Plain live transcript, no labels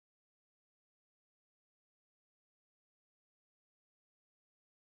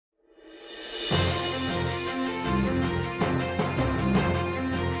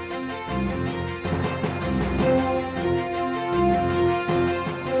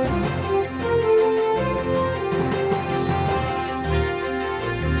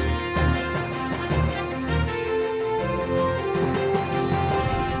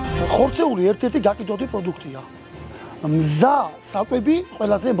ხორცეული ერთ-ერთი გაყიდვადი პროდუქტია. მზა საკვები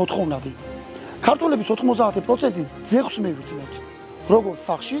ყველაზე მოთხოვნადი. ქართველების 90% ძეხვს მივიდნენ, როგორც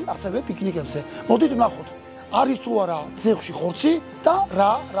სახლში, ასევე პიკნიკებზე. მოდით ვნახოთ, არის თუ არა ძეხვში ხორცი და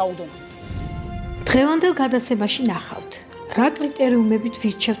რა რაოდენობით. დღევანდელ გადაცემაში ნახავთ, რა კრიტერიუმებით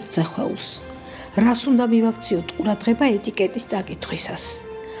ვირჩევთ ძეხვეულს, რას უნდა მივაქციოთ ყურადღება ეტიკეტის დაკითხვისას.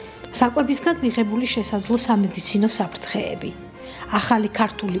 საკვებისგან მიღებული შესაძლო სამედიცინო საფრთხეები. ახალი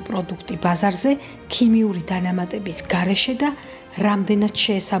ქართული პროდუქტი ბაზარზე ქიმიური დანამატების გარეშე და რამდენად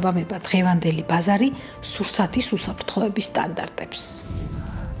შეესაბამება დღევანდელი ბაზარი სურსათის უსაფრთხოების სტანდარტებს.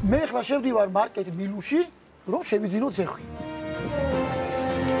 მე ახლა შევდივარ მარკეტ მილუში, რომ შევიძინო ძეხვი.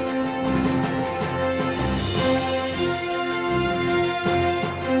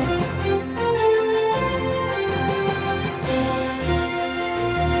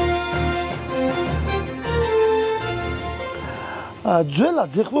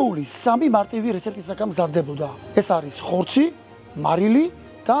 ძველად ძეხვეული სამი მარტივი რეცეპტისაგან მზადდებოდა. ეს არის ხორცი, მარილი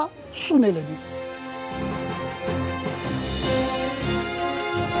და სუნელები.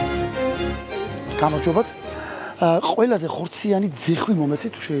 გამარჯობათ. ყველაზე ხორციანი ძეხვი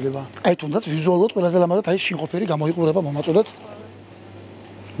მომეცით თუ შეიძლება. აი თუნდაც ვიზუალურად ყველაზე ლამაზად აი შინყოფერი გამოიყურება მომაწოდეთ.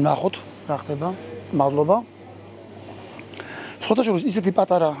 ნახოთ რა ხდება. მადლობა. სხვადასხვა ისეთი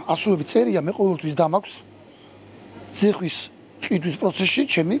პატარა ასოები წერია მე ყოველთვის დამაქვს ძეხვის ყიდვის პროცესში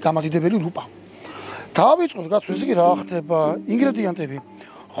ჩემი გამადიდებელი ლუპა. დავიწყოთ გაცო ესე იგი რა ხდება ინგრედიენტები.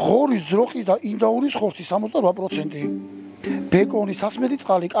 ღორის, ძროხის და ინდაურის ხორცი 68%. ბეკონი, სასმელი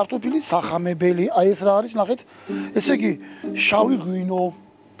წყალი, კარტოფილი, სახამებელი, აი ეს რა არის ნახეთ. ესე იგი შავი ღვინო.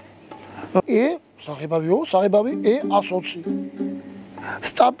 საღებავი E120.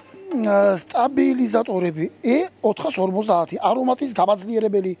 სტაბილიზატორები E450, არომატის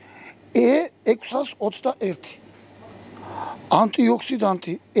გამაძლიერებელი E621.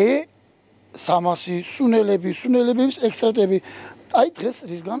 ანტიოქსიდანტი E300, სუნელების ექსტრაქტები. აი დღეს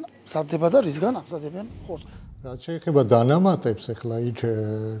რისგან მზადდება და რისგან ამზადებენ ხორცს. რაც შეეხება დანამატებს, ახლა იქ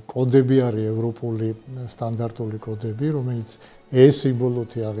კოდები არის ევროპული სტანდარტული კოდები, რომელიც E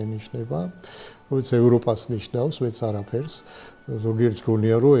სიმბოლოთი აღინიშნება, რომელიც ევროპას ნიშნავს, მეც არაფერს. ზოგიერთს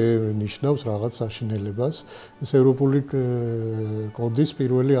გონია, რომ E ნიშნავს რაღაც საშინელებას. ეს ევროპული კოდის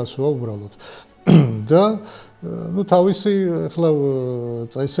პირველი ასოა უბრალოდ. და ну თავისი ახლა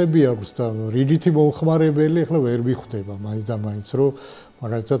წესები აქვს და რიგითი მომხმარებელი ახლა ვერ მიხვდება მაინც და მაინც რომ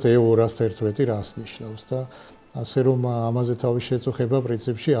მაგალითად E211 რას ნიშნავს და ასე რომ ამაზე თავის შეწუხება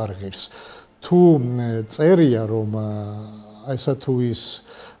პრინციპში არ ღირს. თუ წერია რომ ესა თუ ის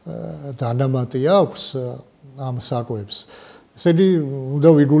დანამატი აქვს ამ საკვებს ესენი უნდა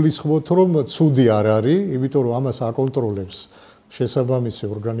ვიგულისხმოთ რომ ცუდი არ არის, იმიტომ რომ ამას აკონტროლებს შესაბამისი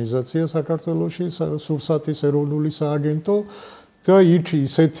ორგანიზაცია საქართველოში, სურსათის ეროვნული სააგენტო და იქ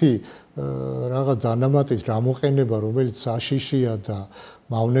ისეთი რაღაც დანამატის გამოყენება, რომელიც საშიშია და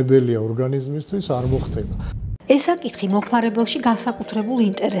მავნებელია ორგანიზმისთვის, არ მოხდება. ეს საკითხი მომხმარებელში განსაკუთრებულ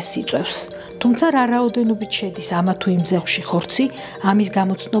ინტერესს იწვევს. თუმცა რა რაოდენობით შედის ამა თუ იმ ძეხვში ხორცი, ამის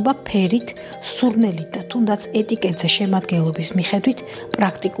გამოცნობა ფერით, სურნელით და თუნდაც ეტიკეტზე შემადგენლობის მიხედვით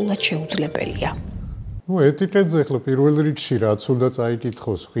პრაქტიკულად შეუძლებელია. ეტიკეტზე ახლა პირველ რიგში რაც უნდა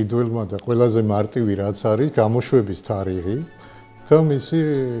წაიკითხოს ყიდველმა და ყველაზე მარტივი რაც არის გამოშვების თარიღი და მისი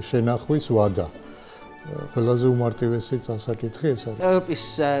შენახვის ვადა. ყველაზე უმარტივესი წასაკითხი ეს არის. ევროპის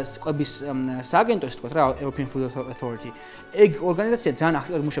კვების სააგენტო, ესე ვთქვათ რა, European Food Authority. ეგ ორგანიზაცია ძალიან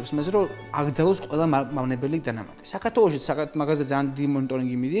აქტიურად მუშაობს იმაზე, რომ აკრძალოს ყველა მავნებელი დანამატი. საქართველოში მაგაზე ძალიან დიდი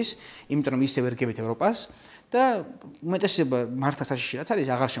მონიტორინგი მიდის, იმიტომ რომ ისე ვერ გებით ევროპას და უმეტესობა მართა საშიში რაც არის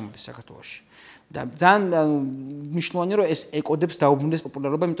აღარ შემოდის საქართველოში. და ძალიან მნიშვნელოვანია რომ ეს ეკოდებს დაუბრუნდეს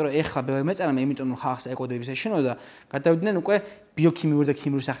პოპულარობა, იმიტომ რომ ეხლა ბევრი მეწარმე, იმიტომ რომ ხალხს ეკოდების ეშინოდა, გადავიდნენ უკვე ბიოქიმიური და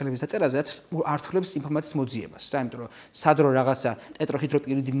ქიმიური სახელების დაწერაზე, რაც ართულებს ინფორმაციის მოძიებას, რა, იმიტომ რომ სადრო რაღაცა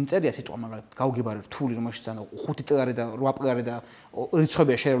ტეტროჰიდროპირიდი წერია სიტყვა, მაგრამ გაუგებარი რთული, რომელშიც ანუ 5 ტილარი და 8 პილარი და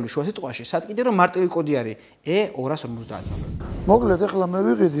რიცხვებია შერეული შუა სიტყვაში, სადგიდე რომ მარტივი კოდი არის E250. მოკლედ ეხლა მე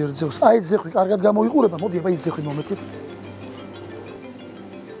ვიყიდი ერთ ძეხვს, აი ძეხვი კარგად გამოიყურება, მოდი აბა ის ძეხვი მომეცით.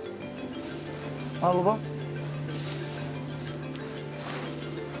 მადლობა.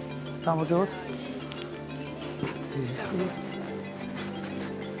 გამარჯობათ.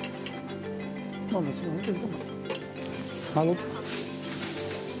 მადლობა.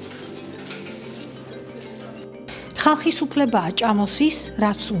 ხალხის უფლებაა ჭამოს ის,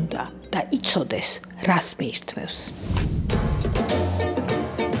 რაც უნდა და იცოდეს, რას მიირთმევს.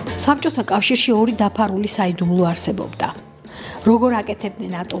 საბჭოთა კავშირში ორი დაფარული საიდუმლო არსებობდა. როგორ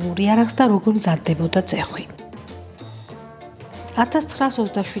აკეთებდნენ ატომურ იარაღს და როგორ მზადდებოდა ძეხვი.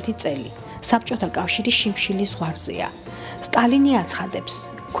 1927 წელი საბჭოთა კავშირი შიმშილის ზღვარზეა. სტალინი აცხადებს,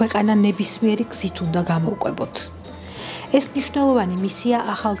 ქვეყანა ნებისმიერი გზით უნდა გამოვკვებოთ. ეს მნიშვნელოვანი მისია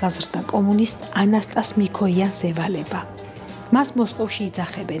ახალგაზრდა კომუნისტ ანასტას მიქოიანს ევალება. მას მოსკოვში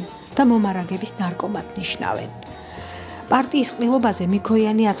იძახებენ და მომარაგების ნარკომად ნიშნავენ. პარტიის ყრილობაზე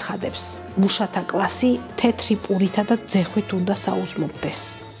მიქოიანი აცხადებს, მუშათა კლასი თეთრი პურითა და ძეხვით უნდა საუზმობდეს.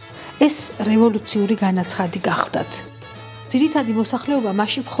 ეს რევოლუციური განაცხადი გახდათ. ძირითადი მოსახლეობა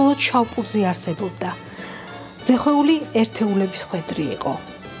მაშინ მხოლოდ შავპურზე არსებობდა. ძეხვეული ერთეულების ხვედრი იყო.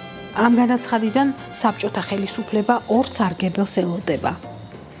 ამ განაცხადიდან საბჭოთა ხელისუფლება ორ სარგებელს ელოდება.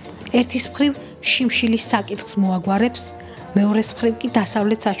 ერთის მხრივ შიმშილის საკითხს მოაგვარებს, მეორეს მხრივ კი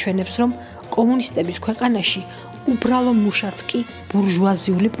დასავლეთს აჩვენებს, რომ კომუნისტების ქვეყანაში უბრალო მუშაც კი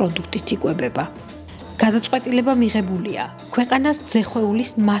ბურჟუაზიული პროდუქტით იკვებება. გადაწყვეტილება მიღებულია, ქვეყანას ძეხვეულის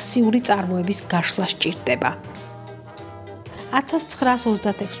მასიური წარმოების გაშლა სჭირდება.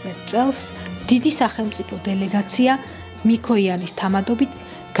 1936 წელს დიდი სახელმწიფო დელეგაცია მიქოიანის თამადობით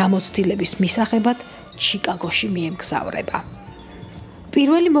გამოცდილების მისაღებად ჩიკაგოში მიემგზავრება.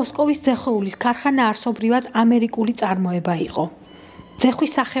 პირველი მოსკოვის ძეხვეულის ქარხანა არსობრივად ამერიკული წარმოება იყო.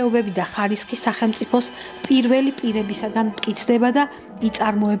 ძეხვის სახეობები და ხარისხი სახელმწიფოს პირველი პირებისაგან მტკიცდება და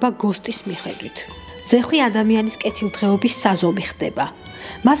იწარმოება გოსტის მიხედვით. ძეხვი ადამიანის კეთილდღეობის საზომი ხდება.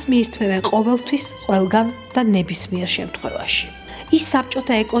 მას მიირთმევენ ყოველთვის, ყველგან და ნებისმიერ შემთხვევაში. ის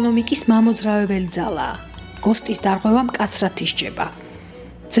საბჭოთა ეკონომიკის მამოძრავებელი ძალაა. გოსტის დარღვევა მკაცრად ისჯება.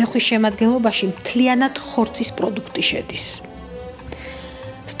 ძეხვის შემადგენლობაში მთლიანად ხორცის პროდუქტი შედის.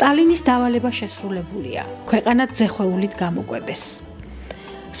 სტალინის დავალება შესრულებულია, ქვეყანა ძეხვეულით გამოკვებეს.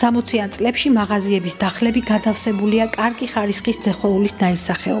 60-იან წლებში მაღაზიების დახლები გადავსებულია კარგი ხარისხის ძეხვეულის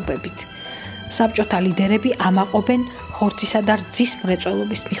ნაირსახეობებით. საბჭოთა ლიდერები ამაყობენ ხორცისა და რძის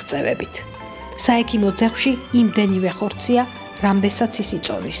მრეწველობის მიღწევებით. საექიმო ძეხვში იმდენივე ხორცია, რამდენსაც ის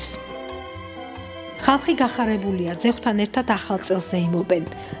იწონის. ხალხი გახარებულია, ძეხვთან ერთად ახალ წელს ზეიმობენ.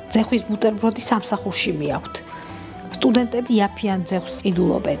 ძეხვის ბუტერბროდი სამსახურში მიაქვთ. სტუდენტები იაფიან ძეხვს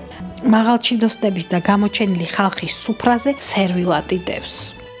ყიდულობენ. მაღალჩინოსნების და გამოჩენილი ხალხის სუფრაზე სერვილატი დევს.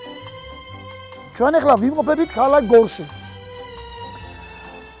 ჩვენ ახლა ვიმყოფებით ქალაქ გორში.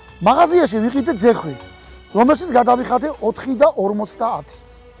 მაღაზიაში ვიყიდეთ ძეხვი, რომელშიც გადავიხადე 4 და 50.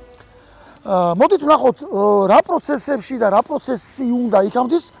 მოდით ვნახოთ რა პროცესებში და რა პროცესი უნდა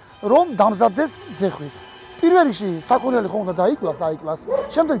იქამდე, რომ დამზადდეს ძეხვი. პირველ რიგში საქონელი ხომ უნდა დაიკლას,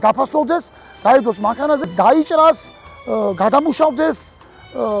 შემდეგ დაფასოვდეს, დაიდოს მანქანაზე, დაიჭრას, გადამუშავდეს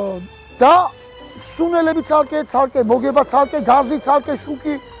და სუნელები ცალკე, მოგება ცალკე, გაზი ცალკე,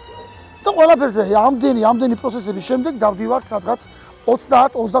 შუქი და ყველაფერზე ამდენი პროცესების შემდეგ დავდივართ სადღაც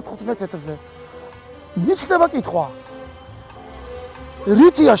 30-35 მეტრზე. მიჩნდება კითხვა.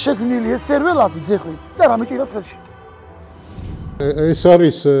 რითია შექმნილი ეს სერველადი ძეხვი და რა მიჭირავს ხელში? ეს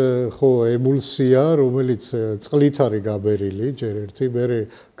არის ხო ემულსია, რომელიც წყლით არის გაბერილი, ჯერ ერთი, მერე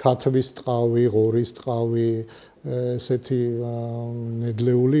ქათმის ტყავი, ღორის ტყავი, ესეთი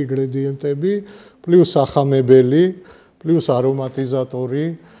ნედლეული ინგრედიენტები, პლუს ახამებელი, პლუს არომატიზატორი,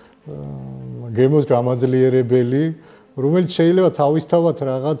 გემოს გამაძლიერებელი, რომელიც შეიძლება თავისთავად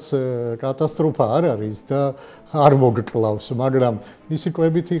რაღაც კატასტროფა არ არის და არ მოგკლავს, მაგრამ მისი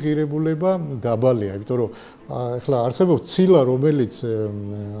კვებითი ღირებულება დაბალია, იმიტომ რომ ახლა არსებობს ცილა, რომელიც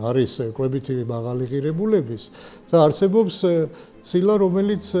არის კვებითი მაღალი ღირებულების და არსებობს ცილა,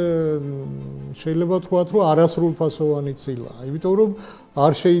 რომელიც შეიძლება ვთქვათ, რომ არასრულფასოვანი ცილაა, იმიტომ რომ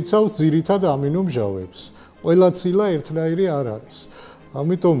არ შეიცავს ძირითად ამინომჟავებს. ყველა ცილა ერთნაირი არ არის.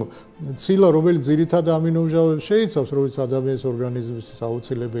 ამიტომ ცილა, რომელიც ძირითად ამინომჟავებს შეიცავს, რომელიც ადამიანის ორგანიზმისთვის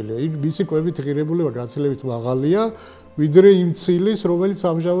აუცილებელია, იქ მისი კვებითი ღირებულება გაცილებით მაღალია, ვიდრე იმ ცილის, რომელიც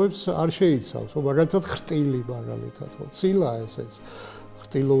ამჟავებს არ შეიცავს. მაგალითად, ხრტილი მაგალითად, ცილაა ესეც,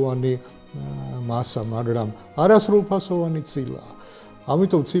 ხრტილოვანი მასა, მაგრამ არასრულფასოვანი ცილაა.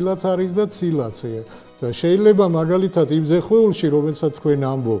 ამიტომ ცილაც არის და ცილაც. და შეიძლება მაგალითად იმ ძეხვეულში, რომელსაც თქვენ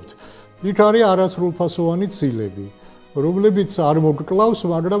ამბობთ, იქ არის არასრულფასოვანი ცილები. რომლებიც არ მოგკლავს,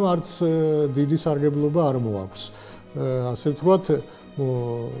 მაგრამ არც დიდი სარგებლობა არ მოაქვს. ასე ვთქვათ,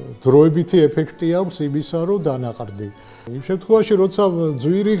 დროებითი ეფექტი აქვს იმისა, რომ დანაყრდი. იმ შემთხვევაში, როცა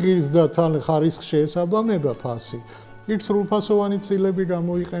ძვირი ღირს და თან ხარისხს შეესაბამება ფასი, იქ სრულფასოვანი ცილები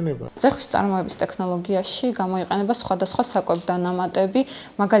გამოიყენება. ძეხვის წარმოების ტექნოლოგიაში გამოიყენება სხვადასხვა საკვებ დანამატები,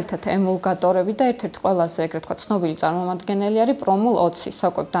 მაგალითად ემულგატორები და ერთ-ერთი ყველაზე ეგრეთ ვთქვათ ცნობილი წარმომადგენელი არის პრომულ 20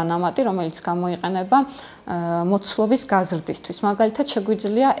 საკვებ დანამატი, რომელიც გამოიყენება მოცულობის გაზრდისთვის. მაგალითად,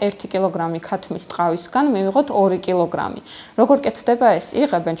 შეგვიძლია 1 კილოგრამი ქათმის ტყავისგან მივიღოთ 2 კილოგრამი. როგორ კეთდება ეს?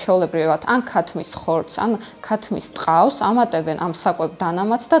 იღებენ ჩვეულებრივად ან ქათმის ხორცს, ან ქათმის ტყავს, ამატებენ ამ საკვებ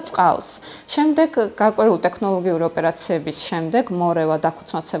დანამატს და წყალს. შემდეგ გარკვეულ ტექნოლოგიურ ოპერაციას ოპერაციების შემდეგ, მორევა,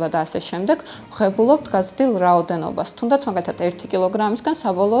 დაქუცმაცება და ასე შემდეგ, ვღებულობთ გაზრდილ რაოდენობას. თუნდაც მაგალითად 1 კილოგრამისგან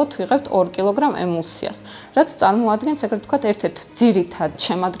საბოლოოდ ვიღებთ 2 კილოგრამ ემულსიას, რაც წარმოადგენს ეგრეთ ვთქვათ ერთ-ერთ ძირითად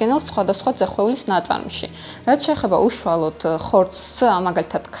შემადგენელს სხვადასხვა ძეხვეულის ნაწარმში. რაც შეეხება უშუალოდ ხორცს,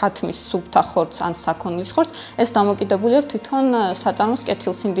 მაგალითად ქათმის სუფთა ხორცს ან საქონლის ხორცს, ეს დამოკიდებულია თვითონ საწარმოს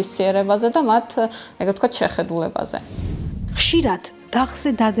კეთილსინდისიერებაზე და მათ ეგრეთ ვთქვათ შეხედულებაზე. ხშირად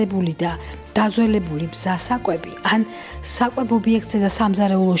დახზე დადებული და დაძველებული მზასაკვები ან საკვებ ობიექტზე და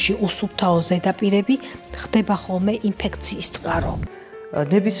სამზარეულოში უსუფთაო ზედაპირები ხდება ხოლმე ინფექციის წყარო.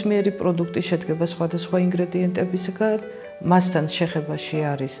 ნებისმიერი პროდუქტი შედგება სხვადასხვა ინგრედიენტებისგან, მასთან შეხებაში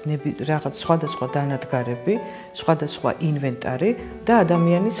არის რაღაც სხვადასხვა დანადგარები, სხვადასხვა ინვენტარი და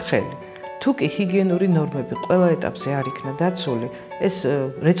ადამიანის ხელი. თუ კი ჰიგიენური ნორმები ყველა ეტაპზე არ იქნა დაცული, ეს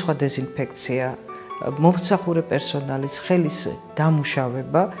რეცხვა დეზინფექცია, მომსახურე პერსონალის ხელის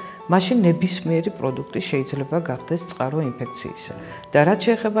დამუშავება, მაშინ ნებისმიერი პროდუქტი შეიძლება გახდეს წყარო ინფექციისა. და რაც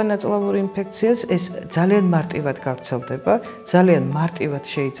შეეხება ნაწლავურ ინფექციას, ეს ძალიან მარტივად გავრცელდება, ძალიან მარტივად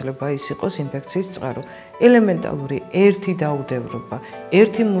შეიძლება ის იყოს ინფექციის წყარო. ელემენტალური ერთი დაუდევრობა,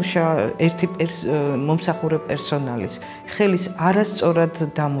 ერთი მომსახურე პერსონალის ხელის არასწორად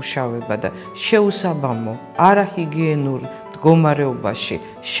დამუშავება და შეუსაბამო, არაჰიგიენურ მდგომარეობაში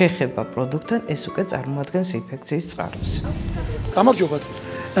შეხება პროდუქტთან, ეს უკვე წარმოადგენს ინფექციის წყაროს. გამარჯობათ.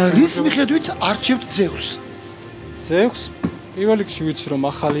 რის მიხედვით არჩევთ ძეხვს? ძეხვს პირველ რიგში ვიცი რომ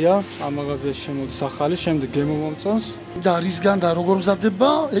ახალია, ამ მაღაზიაში შემოდის ახალი, შემდეგ გემომომწონს და რისგან და როგორ მზადდება,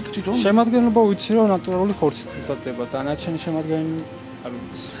 ეგ თვითონ შემადგენლობა ვიცი რომ ნატურალური ხორცით მზადდება და ნაჩვენი შემადგენელი არ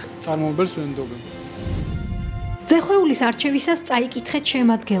ვიცი. წარმოებელს ვენდობენ. ძეხვეულის არჩევისას წაიკითხეთ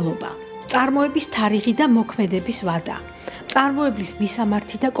შემადგენლობა, წარმოების თარიღი და მოქმედების ვადა, წარმოებლის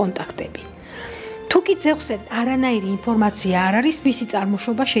მისამართი და კონტაქტები. თუ კი ძეხვზე არანაირი ინფორმაცია არ არის, მისი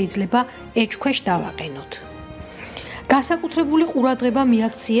წარმოშობა შეიძლება ეჭქვეშ დავაყენოთ. განსაკუთრებული ყურადღება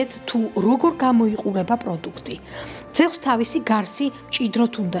მიაქციეთ თუ როგორ გამოიყურება პროდუქტი. ძეხვს თავისი გარსი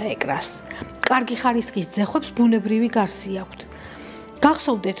მჭიდროდ უნდა ეკრას. კარგი ხარისხის ძეხვებს ბუნებრივი გარსი აქვთ.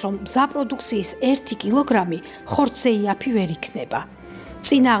 გახსოვდეთ, რომ მზა პროდუქციის 1 კილოგრამი ხორცზე იაფი ვერ იქნება.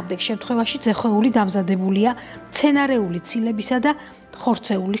 წინააღმდეგ შემთხვევაში ძეხვეული დამზადებულია მცენარეული ცილებისა და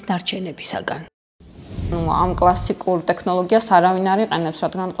ხორცეულის ნარჩენებისაგან. ამ კლასიკურ ტექნოლოგიას არავინ არ იყენებს,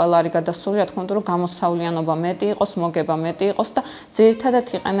 რადგან ყველა არის გადასული, რა თქმა უნდა, რომ გამოსავლიანობა მეტი იყოს, მოგება მეტი იყოს და ძირითადად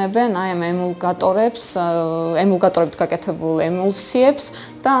იყენებენ აი ამ ემულგატორებს, ემულგატორებით გაკეთებულ ემულსიებს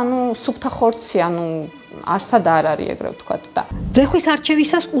და სუფთა ხორცი, არსად არ არის ეგრე ვთქვათ და ძეხვის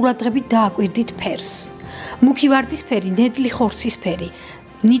არჩევისას ყურადღებით დააკვირდით ფერს. მუქი ვარდისფერი, ნედლი ხორცისფერი,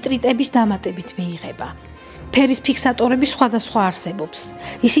 ნიტრიტების დამატებით მიიღება. ფერის ფიქსატორები სხვადასხვა არსებობს.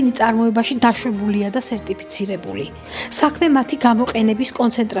 ისინი წარმოებაში დაშვებულია და სერტიფიცირებული. საქმე მათი გამოყენების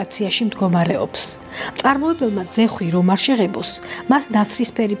კონცენტრაციაში მდგომარეობს. მწარმოებელმა ძეხვი რომ არ შეღებოს, მას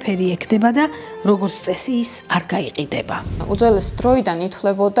ნაცრისფერი ფერი ექნება და როგორც წესი ის არ გაიყიდება. უძველესი დროიდან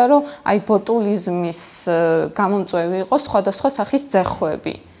ითვლებოდა, რომ აი ბოტულიზმის გამომწვევი იყოს სხვადასხვა სახის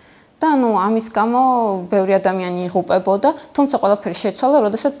ძეხვები. და ამის გამო ბევრი ადამიანი იღუპებოდა, თუმცა ყველაფერი შეცვალა,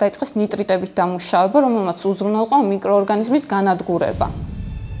 როდესაც დაიწყეს ნიტრიტებით დამუშავება, რომელმაც უზრუნველყო მიკროორგანიზმის განადგურება.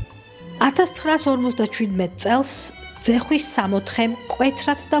 1957 წელს ძეხვის სამოთხე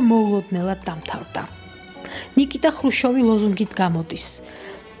მკვეთრად და მოულოდნელად დამთავრდა. ნიკიტა ხრუშოვი ლოზუნგით გამოდის: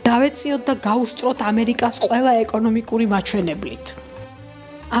 დავეციოთ და გაუსწროთ ამერიკას ყველა ეკონომიკური მაჩვენებლით.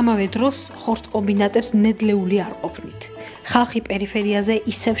 ამავე დროს ხორცკომბინატებს ნედლეული არ ყოფნით. ხალხი პერიფერიაზე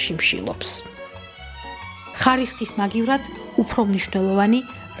ისევ შიმშილობს. ხარისხის მაგივრად უფრო მნიშვნელოვანი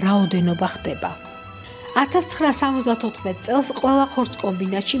რაოდენობა ხდება. 1974 წელს ყველა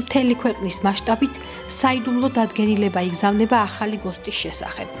ხორცკომბინატში მთელი ქვეყნის მასშტაბით საიდუმლო დადგენილება იგზავნება ახალი გოსტის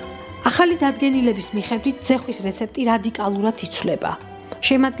შესახებ. ახალი დადგენილების მიხედვით ძეხვის რეცეპტი რადიკალურად იცვლება.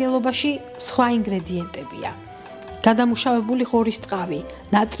 შემადგენლობაში სხვა ინგრედიენტებია: გადამუშავებული ღორის ტყავი,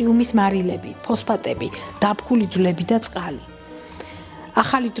 ნატრიუმის მარილები, ფოსფატები, დაფქული ძვლები და წყალი.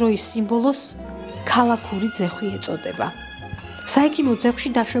 ახალი დროის სიმბოლოს ქალაქური ძეხვი ეწოდება. საექიმო ძეხვში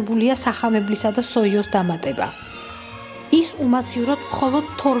დაშვებულია სახამებლისა და სოიოს დამატება. ის უმაცივროდ მხოლოდ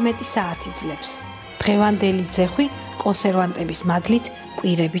 12 საათი ძლებს. დღევანდელი ძეხვი კონსერვანტების მადლით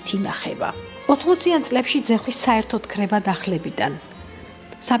კვირებით ინახება. 80-იან წლებში ძეხვის საერთოდ ქრება დახლებიდან.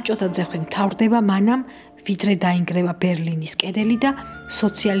 საბჭოთა ძეხვი მთავრდება მანამ, ვიდრე დაინგრევა ბერლინის კედელი და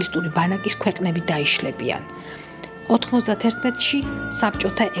სოციალისტური ბანაკის ქვეყნები დაიშლებიან. 91-ში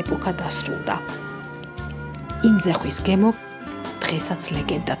საბჭოთა ეპოქა დასრულდა. იმ ძეხვის გემო დღესაც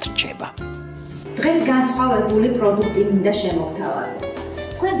ლეგენდად რჩება. დღეს განსხვავებული პროდუქტი მინდა შემოგთავაზოთ.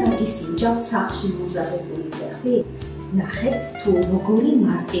 თქვენ გაგისინჯავთ სახლში მომზადებული ძეხვი? ნახეთ თუ როგორი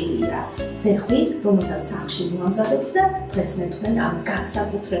მარტივია ძეხვი, რომელსაც სახლში მომზადებთ და დღეს მე თქვენ ამ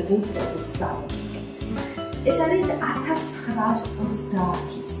განსაკუთრებულ პროდუქტს დავამატებთ. ეს არის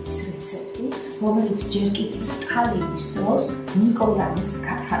 1930 წლის რეცეპტი, რომელიც ჯერ კიდევ სტალინის დროს ნიკოლაის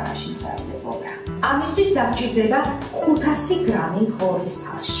ქარხანაში მზადდებოდა. ამისთვის დაგჭირდება 500 გრამი ღორის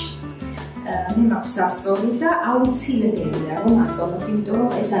ფარში. მე მაქვს სასწორი და აუცილებელია რომ აწონოთ, იმიტომ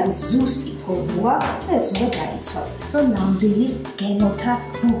რომ ეს არის ზუსტი ფორმულა და ეს უნდა გაიცვალოთ, რომ ნამდვილი გემოთა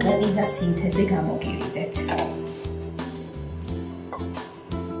ბუკეტი და სინთეზი გამოგივიდეთ.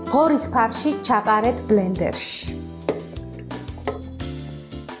 ღორის ფარში ჩაყარეთ ბლენდერში.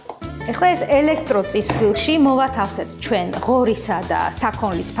 ეხლა ეს ელექტროწისქვილში მოვათავსეთ ჩვენ ღორისა და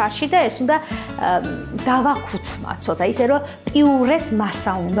საქონლის ფარში და ეს უნდა დავაქუცმათ ცოტა, ისე რომ პიურეს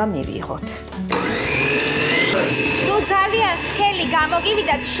მასა უნდა მივიღოთ. თუ ძალიან სქელი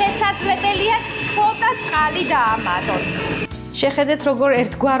გამოგივიდათ, შესაძლებელია ცოტა წყალი დაამატოთ. შეხედეთ როგორ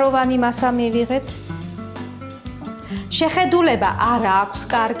ერთგვაროვანი მასა მივიღეთ. შეხედულება არ აქვს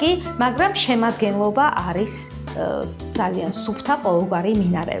კარგი, მაგრამ შემადგენლობა არის ძალიან სუფთა ყოველგვარი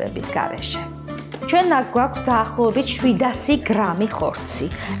მინარევების გარეშე. ჩვენ გვაქვს დაახლოებით 700 გრამი ხორცი.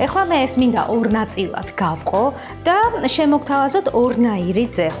 ეხლა მე ეს მინდა ორ ნაწილად გავყო და შემოგთავაზოთ ორნაირი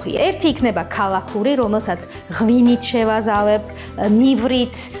ძეხვი. ერთი იქნება ქალაქური, რომელსაც ღვინით შევაზავებ,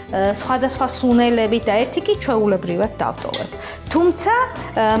 ნივრით, სხვადასხვა სუნელებით და ერთი კი ჩვეულებრივად დავტოვებ. თუმცა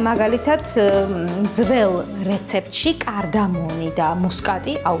მაგალითად ძველ რეცეპტში კარდამონი და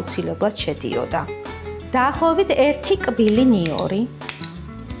მუსკატი აუცილებლად შედიოდა. დაახლოებით 1 კბილი ნიორი,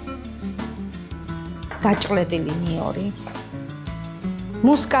 გაჭლეტილი ნიორი,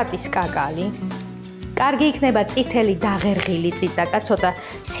 მუსკატის კაკალი, კარგი იქნება წითელი დაღერღილი წიწაკა, ცოტა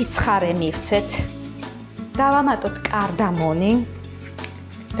სიცხარე მივცეთ, დავამატოთ კარდამონი,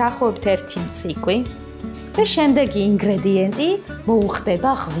 დაახლოებით 1 მწიკვი და შემდეგი ინგრედიენტი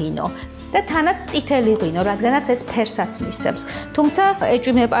მოუხდება ღვინო. და თანაც წითელი ღვინო, რადგანაც ეს ფერსაც მისცემს. თუმცა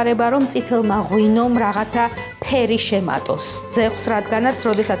ეჭვი მეპარება, რომ წითელმა ღვინომ რაღაცა ფერი შემატოს ძეხვს, რადგანაც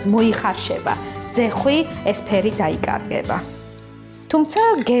როდესაც მოიხარშება ძეხვი, ეს ფერი დაიკარგება. თუმცა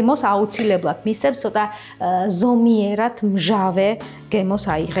გემოს აუცილებლად მისცემს, ცოტა ზომიერად მჟავე გემოს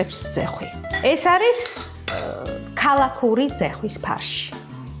აიღებს ძეხვი. ეს არის ქალაქური ძეხვის ფარში.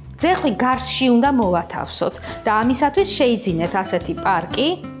 ძეხვი გარსში უნდა მოვათავსოთ და ამისათვის შეიძინეთ ასეთი პარკი.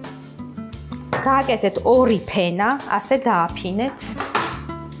 გააკეთეთ 2 ფენა, ასე დააფინეთ.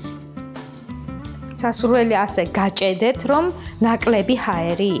 სასურველი ასე გაჭედეთ, რომ ნაკლები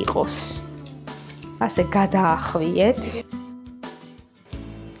ჰაერი იყოს. ასე გადაახვიეთ.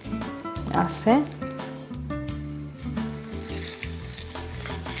 ასე.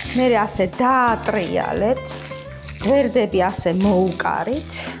 მერე ასე დაატრიალეთ. გვერდები ასე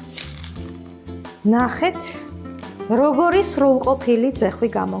მოუკარით. ნახეთ, როგორი სრულყოფილი ძეხვი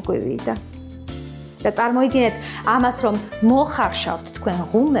გამოგვივიდა. და წარმოიდგინეთ ამას, რომ მოხარშავთ თქვენ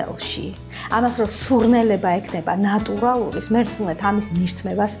ღუმელში, ამას, რომ სურნელება ექნება ნატურალურის, მერწმუნეთ ამის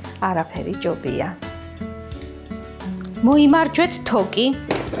მირთმევას არაფერი ჯობია. მოიმარჯვეთ თოკი,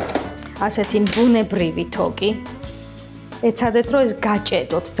 ასეთი ბუნებრივი თოკი. ეცადეთ, რომ ეს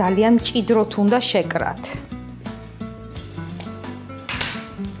გაჭედოთ, ძალიან მჭიდროდ უნდა შეკრათ.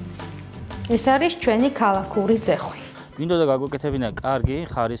 ეს არის ჩვენი ქალაქური ძეხვი. გვინდოდა გაგვეკეთებინა კარგი,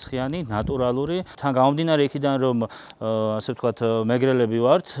 ხარისხიანი, ნატურალური. თან გამომდინარე იქიდან, რომ ასე ვთქვათ, მეგრელები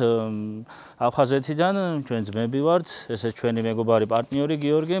ვართ, აფხაზეთიდან, ჩვენ ძმები ვართ, ესე ჩვენი მეგობარი პარტნიორი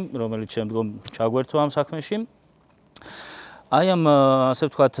გიორგი, რომელიც შემდგომ ჩაგვერთვა ამ საქმეში. აი ამ ასე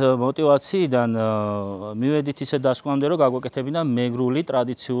ვთქვათ мотивაციიდან მივედით ისე დასკვნამდე, რომ გაგვეკეთებინა მეგრული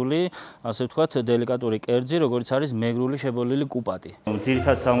ტრადიციული, ასე ვთქვათ, დელიკატური კერძი, როგორც არის მეგრული შებოლილი კუპატი.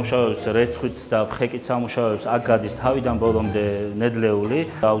 ძირითადად სამუშაოებს რეცხვით და ფხეკით სამუშაოებს აქ გადის თავიდან ბოლომდე ნედლეული.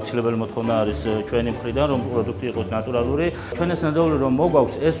 აუცილებელი მოთხოვნა არის ჩვენი მხრიდან, რომ პროდუქტი იყოს ნატურალური. ჩვენ ეს ნედლეული რომ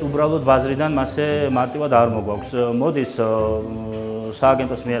მოგვაქვს, ეს უბრალოდ ბაზრიდან მასე მარტივად არ მოგვაქვს. მოდის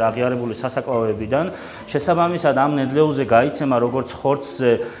სააგენტოს მიერ აღიარებული სასაკლაოებიდან. შესაბამისად ამ ნედლეულზე გაიცემა როგორც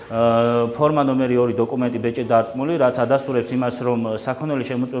ხორცზე ფორმა ნომერი 2 დოკუმენტი ბეჭედ დარტყმული, რაც ადასტურებს იმას, რომ საქონელი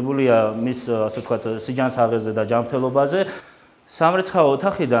შემოწმებულია მის ასე ვთქვათ სიჯანსაღეზე და ჯანმრთელობაზე. სამრეცხაო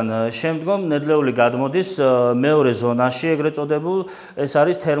ოთახიდან შემდგომ ნედლეული გადმოდის მეორე ზონაში, ეგრეთ წოდებულ, ეს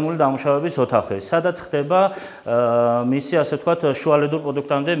არის თერმული დამუშავების ოთახი, სადაც ხდება მისი ასე ვთქვათ შუალედურ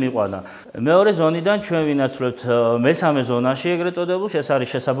პროდუქტამდე მიყვანა. მეორე ზონიდან ჩვენ ვინაცვლებთ მესამე ზონაში, ეგრეთ წოდებულ, ეს არის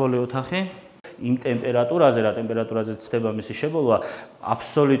შესაბოლი ოთახი. იმ ტემპერატურაზე, რა ტემპერატურაზე ცდება მისი შებოლვა,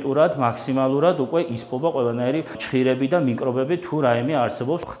 აბსოლუტურად, მაქსიმალურად უკვე ისპობა ყველანაირი ჩხირები და მიკრობები თუ რაიმე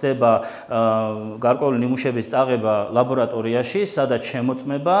არსებობს. ხდება გარკვეული ნიმუშების წაღება ლაბორატორიაში, სადაც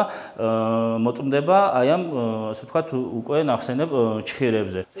შემოწმება, მოწმდება აი ამ, ასე ვთქვათ, უკვე ნახსენებ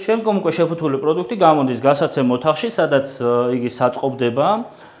ჩხირებზე. შემდგომ უკვე შეფუთული პროდუქტი გამოდის გასაცემ ოთახში, სადაც იგი საწყობდება.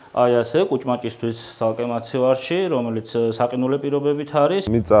 აი ასე კუჭმაჭისთვის ცალკე მაცივარში, რომელიც საყინულე პირობებით არის.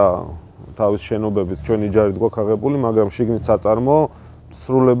 მიწა თავის შენობებით ჩვენი ჯარით გვაქვს აღებული, მაგრამ შიგნით საწარმო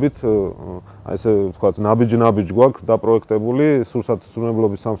სრულებით აი ესე ვთქვათ, ნაბიჯ გვაქვს დაპროექტებული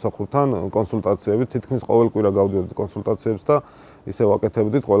სურსათმცემლობის სამსახურთან კონსულტაციებით, თითქმის ყოველ კვირა გავდიოდით კონსულტაციებს და ისე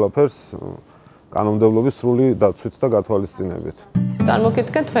ვაკეთებდით ყველაფერს კანონმდებლობის სრული დაცვით და გათვალისწინებით.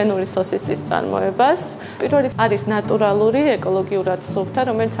 წარმოგიდგენთ ფენური სოსისის წარმოებას. პირველი არის ნატურალური, ეკოლოგიურად სუფთა,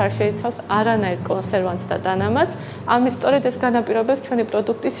 რომელიც არ შეიცავს არანაირ კონსერვანტს და დანამატს. ამის სწორედ ეს განაპირობებს ჩვენი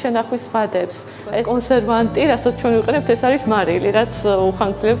პროდუქტის შენახვის ვადებს. ეს კონსერვანტი, რასაც ჩვენ ვიყენებთ, ეს არის მარილი, რაც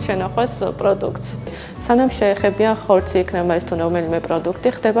უხანგრძლივებს შენახვას პროდუქტს. სანამ შეეხებიან ხორცი იქნება ეს თუ რომელიმე პროდუქტი,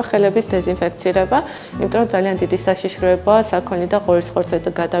 ხდება ხელების დეზინფექცირება, იმიტომ რომ ძალიან დიდი საშიშროებაა საქონლი და ღორის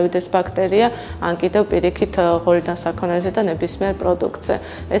ხორცზე გადავიდეს ბაქტერია, ან კიდევ პირიქით ღორიდან საქონელზე და ნებისმიერ პროდუქტზე.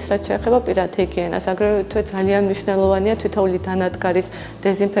 ეს რაც შეეხება პირად ჰიგიენას, აგრეთვე ძალიან მნიშვნელოვანია თითოეული დანადგარის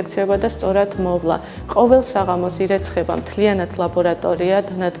დეზინფექცირება და სწორად მოვლა. ყოველ საღამოს ირეცხება მთლიანად ლაბორატორია,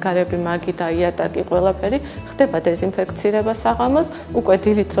 დანადგარები, მაგი და იატაკი ყველაფერი, ხდება დეზინფექცირება საღამოს, უკვე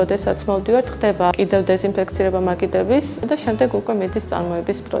დილით როდესაც მოვდივართ, ხდება კიდევ დეზინფექცირება მაგიდების და შემდეგ უკვე მიდის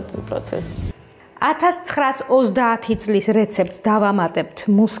წარმოების პროცესი. 1930 წლის რეცეპტს დავამატებთ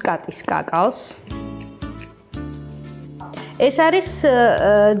მუსკატის კაკალს. ეს არის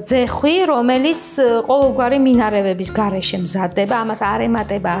ძეხვი, რომელიც ყოველგვარი მინარევების გარეშე მზადდება, ამას არ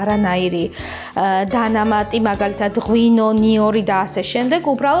ემატება არანაირი დანამატი, მაგალითად ღვინო, ნიორი და ასე შემდეგ,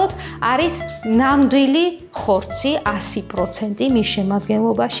 უბრალოდ არის ნამდვილი ხორცი 100% მის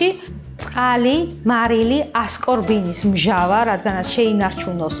შემადგენლობაში. წყალი, მარილი, ასკორბინის მჟავა, რადგანაც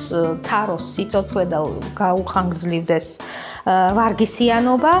შეინარჩუნოს თაროს სიცოცხლე და გაუხანგრძლივდეს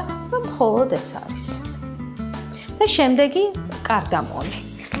ვარგისიანობა და მხოლოდ ეს არის. და შემდეგი კარდამონი.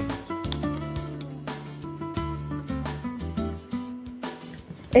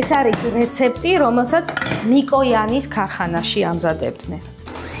 ეს არის რეცეპტი, რომელსაც მიკოიანის ქარხანაში ამზადებდნენ.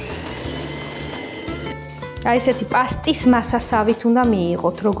 აი ესეთი პასტის მასასავით უნდა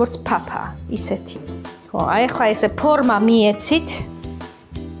მიიღოთ, როგორც ფაფა, ისეთი. ხო, აი ახლა ესე ფორმა მიეცით.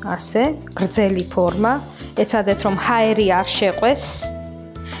 ასე, გრძელი ფორმა, ეცადეთ რომ ჰაერი არ შეყვეს.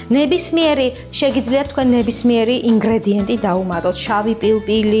 ნებისმიერი, შეგიძლიათ თქვენ ნებისმიერი ინგრედიენტი დაუმატოთ, შავი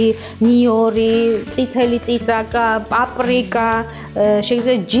პილპილი, ნიორი, წითელი წიწაკა, პაპრიკა,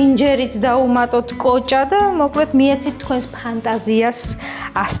 შეგიძლიათ ჯინჯერიც დაუმატოთ, კოჭა და მოკლედ მიეცით თქვენს ფანტაზიას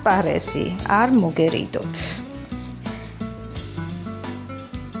ასპარეზი, არ მოგერიდოთ.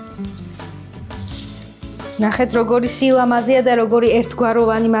 ნახეთ როგორი სილამაზეა და როგორი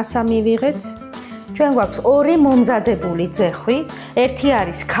ერთგვაროვანი მასა მივიღეთ. ჩვენ გვაქვს ორი მომზადებული ძეხვი, ერთი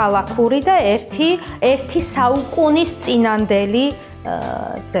არის ქალაქური და ერთი საუკუნის წინანდელი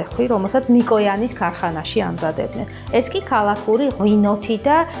ძეხვი, რომელსაც მიკოიანის ქარხანაში ამზადებდნენ. ეს კი ქალაქური ღვინოთი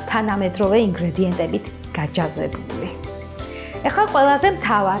და თანამედროვე ინგრედიენტებით გაჯაზებული. ეხლა ყველაზე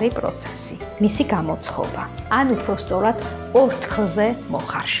მთავარი პროცესი, მისი გამოცხობა, ან უფრო სწორად ორთქლზე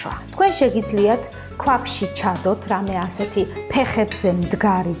მოხარშვა. თქვენ შეგიძლიათ ქვაფში ჩადოთ რამე ასეთი ფეხებზე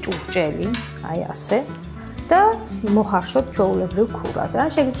მდგარი ჭურჭელი, აი ასე, და მოხარშოთ ჩვეულებრივ ქურას. ან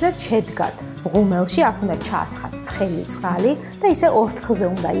შეგიძლიათ შედგათ ღუმელში, აქ უნდა ჩაასხათ ცხელი წყალი და ისე ორთქლზე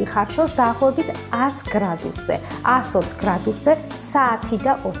უნდა იხარშოს დაახლოებით 100 გრადუსზე, 120 გრადუსზე საათი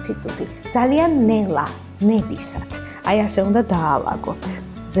და 20 წუთი. ძალიან ნელა, ნებისად. აი ასე უნდა დაალაგოთ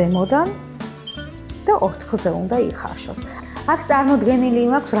ზემოდან და ორთქლზე უნდა იხარშოს. აქ წარმოდგენილი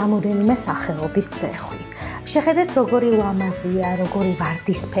მაქვს რამოდენიმე სახეობის ძეხვი. შეხედეთ როგორი ლამაზია, როგორი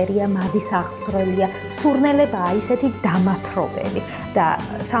ვარდისფერია, მადის აღწრელია, სურნელებაა ისეთი დამათრობელი და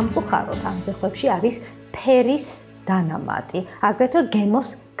სამწუხაროდ ამ ძეხვებში არის ფერის დანამატი, აგრეთვე გემოს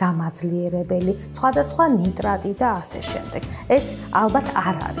გამაძლიერებელი, სხვადასხვა ნიტრატი და ასე შემდეგ. ეს ალბათ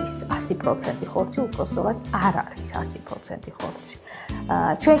არ არის 100% ხორცი, უпростоრად არ არის 100% ხორცი.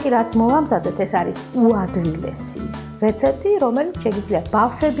 ჩვენ კი რაც მოვამზადეთ, ეს არის უადვილესი რეცეპტი, რომელიც შეგიძლიათ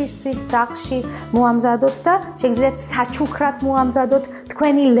ბავშვებისთვის სახლში მოამზადოთ და შეგიძლიათ საჩუქრად მოამზადოთ,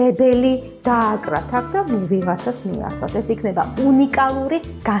 თქვენი ლებელი დააკრათ აქ და ვიღაცას მიართვათ. ეს იქნება უნიკალური,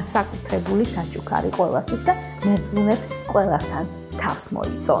 განსაკუთრებული საჩუქარი ყველასთვის და მერწმუნეთ ყველასთან თავს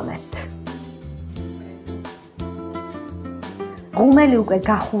მოიწონებთ. ღუმელი უკვე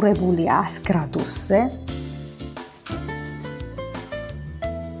გახურებულია 100 გრადუსზე.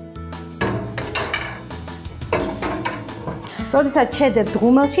 როდესაც შედებ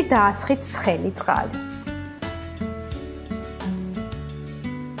ღუმელში დაასხით ცხელი წყალი.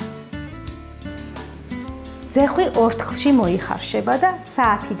 ძეხვი ორთქლში მოიხარშება და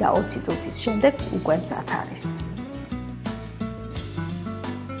საათი და 20 წუთის შემდეგ უკვე მზად არის.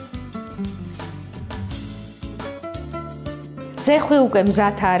 ძეხვი უკვე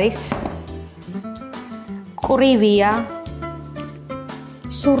მზად არის. კრივია.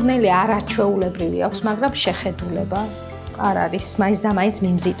 სურნელი არაჩვეულებრივი აქვს, მაგრამ შეხედულება არ არის მაინც და მაინც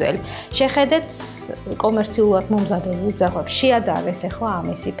მიმზიდველი. შეხედეთ კომერციულად მომზადებულ ძეხვებს. შეადარეთ ახლა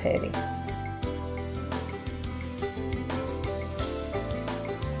ამისი ფერი.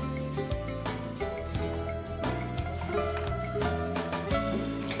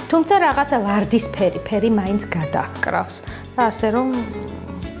 თუმცა რაღაცა ვარდისფერი მაინც გადაჰკრავს და ასე რომ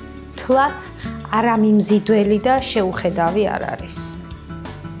თლათ არამიმზიდველი და შეუხედავი არ არის.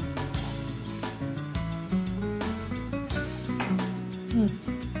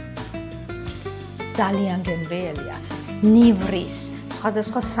 ძალიან გემრიელია. ნივრის,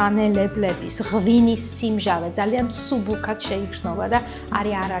 სხვადასხვა სანელებლების, ღვინის სიმჟავე ძალიან სუბუქად შეიგრძნობა და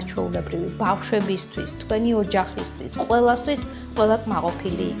არის არაჩვეულებრივი ბავშვებისთვის, თქვენი ოჯახისთვის, ყველასთვის ყველა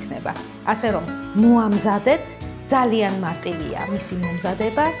კმაყოფილი იქნება. ასე რომ მოამზადეთ, ძალიან მარტივია მისი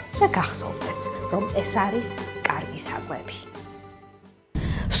მომზადება და გახსოვდეთ, რომ ეს არის კარგი საკვები.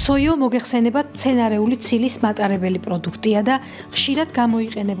 სოიო მოგეხსენებათ მცენარეული ცილის მატარებელი პროდუქტია და ხშირად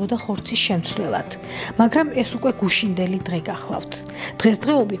გამოიყენებოდა ხორცის შემცვლელად, მაგრამ ეს უკვე გუშინდელი დღე გახლავთ.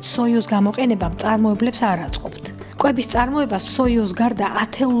 დღესდღეობით სოიოს გამოყენება მწარმოებლებს არ აწყობთ. კვების წარმოებას სოიოს გარდა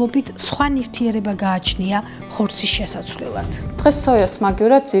ათეულობით სხვა ნივთიერება გააჩნია ხორცის შესაცვლელად. დღეს სოიას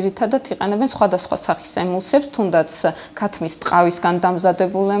მაგივრად ძირითადად იყენებენ სხვადასხვა სახის ემულსიებს, თუნდაც ქათმის ტყავისგან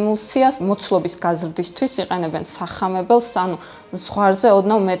დამზადებულ ემულსიას, მოცლობის გაზრდისთვის იყენებენ სახამებელს, ანუ ზღვარზე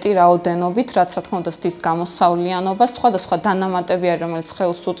ოდნავ მეტი რაოდენობით, რაც რა თქმა უნდა ზრდის გამოსავლიანობას, სხვადასხვა დანამატები არის, რომელიც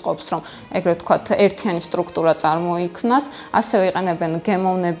ხელს უწყობს, რომ ეგრეთ ვთქვათ, ერთიანი სტრუქტურა წარმოიქმნას, ასევე იყენებენ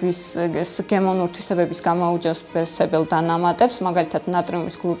გემოვნურ თვისებების გამაუჯობესებელ დანამატებს, მაგალითად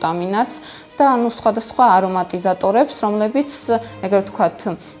ნატრიუმის გლუტამინატს და ანუ სხვადასხვა არომატიზატორებს, რომლებიც ეგრეთ ვთქვათ,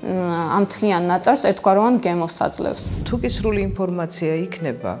 ამ თლიან ნაწარს ერთგვაროვან გემოს აძლევს. თუ კი სრული ინფორმაცია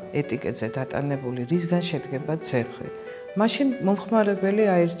იქნება ეტიკეტზე დატანებული, რისგან შედგება ძეხვი, მაშინ მომხმარებელი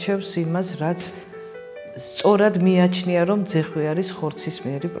აირჩევს იმას, რაც სწორად მიაჩნია, რომ ძეხვი არის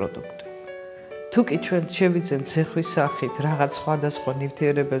ხორცისმიერი პროდუქტი. თუ კი ჩვენ შევიძენთ ძეხვის სახით რაღაც სხვადასხვა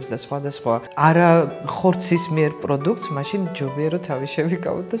ნივთიერებებს და სხვადასხვა არა ხორცისმიერ პროდუქტს, მაშინ ჯობია რომ თავი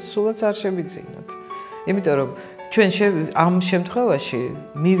შევიკავოთ და სულაც არ შევიძინოთ. იმიტომ რომ ჩვენ ამ შემთხვევაში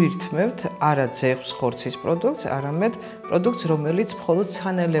მივირთმევთ არა ძეხვს ხორცის პროდუქტს, არამედ პროდუქტს, რომელიც მხოლოდ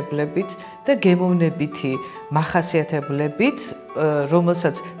სანელებლებით და გემოვნებითი მახასიათებლებით,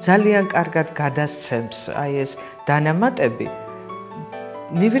 რომელსაც ძალიან კარგად გადასცემს აი ეს დანამატები,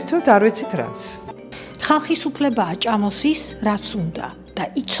 მივირთმევთ არ ვიცით რას. ხალხის უფლებაა ჭამოს ის, რაც უნდა და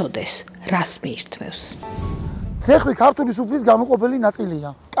იცოდეს, რას მიირთმევს. ძეხვი ქართული სუფრის განუყოფელი ნაწილია.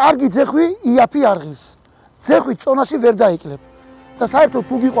 კარგი ძეხვი იაფი არღის. ძეხვი წონაში ვერ დაიკლებ და საერთოდ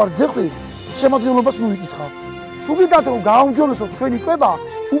თუ გიყვარს ძეხვი, შემოქმედებას მივიკითხავ. თუ გინდათ რომ გააუმჯობესოთ თქვენი კვება,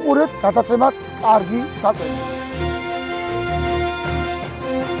 უყურეთ გადაცემას კარგი საკვები.